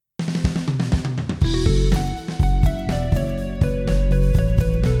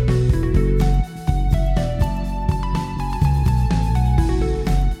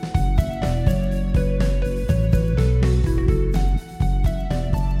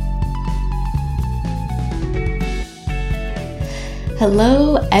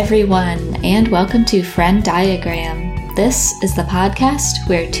Hello, everyone, and welcome to FrennDiagram. This is the podcast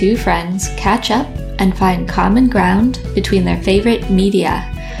where two friends catch up and find common ground between their favorite media.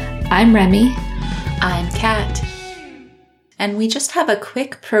 I'm Remy. I'm Kat. And we just have a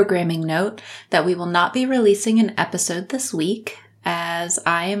quick programming note that we will not be releasing an episode this week as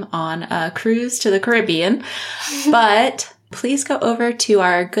I am on a cruise to the Caribbean, but please go over to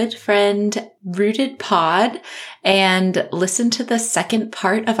our good friend Rooted Pod and listen to the second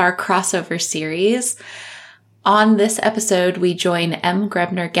part of our crossover series. On this episode, we join M.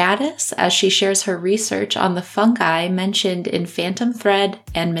 Grebner-Gaddis as she shares her research on the fungi mentioned in Phantom Thread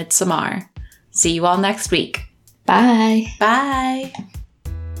and Midsommar. See you all next week. Bye. Bye.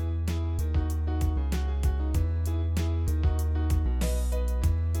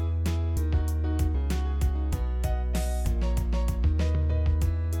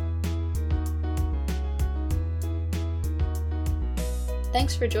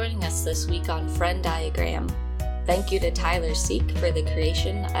 Thanks for joining us this week on FrennDiagram. Thank you to Tyler Seek for the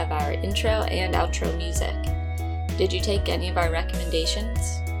creation of our intro and outro music. Did you take any of our recommendations?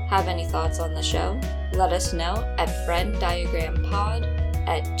 Have any thoughts on the show? Let us know at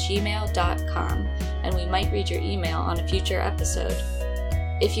FrennDiagramPod@gmail.com and we might read your email on a future episode.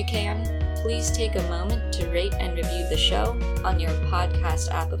 If you can, please take a moment to rate and review the show on your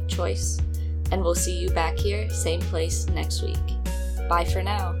podcast app of choice, and we'll see you back here, same place next week. Bye for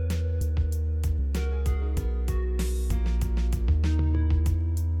now.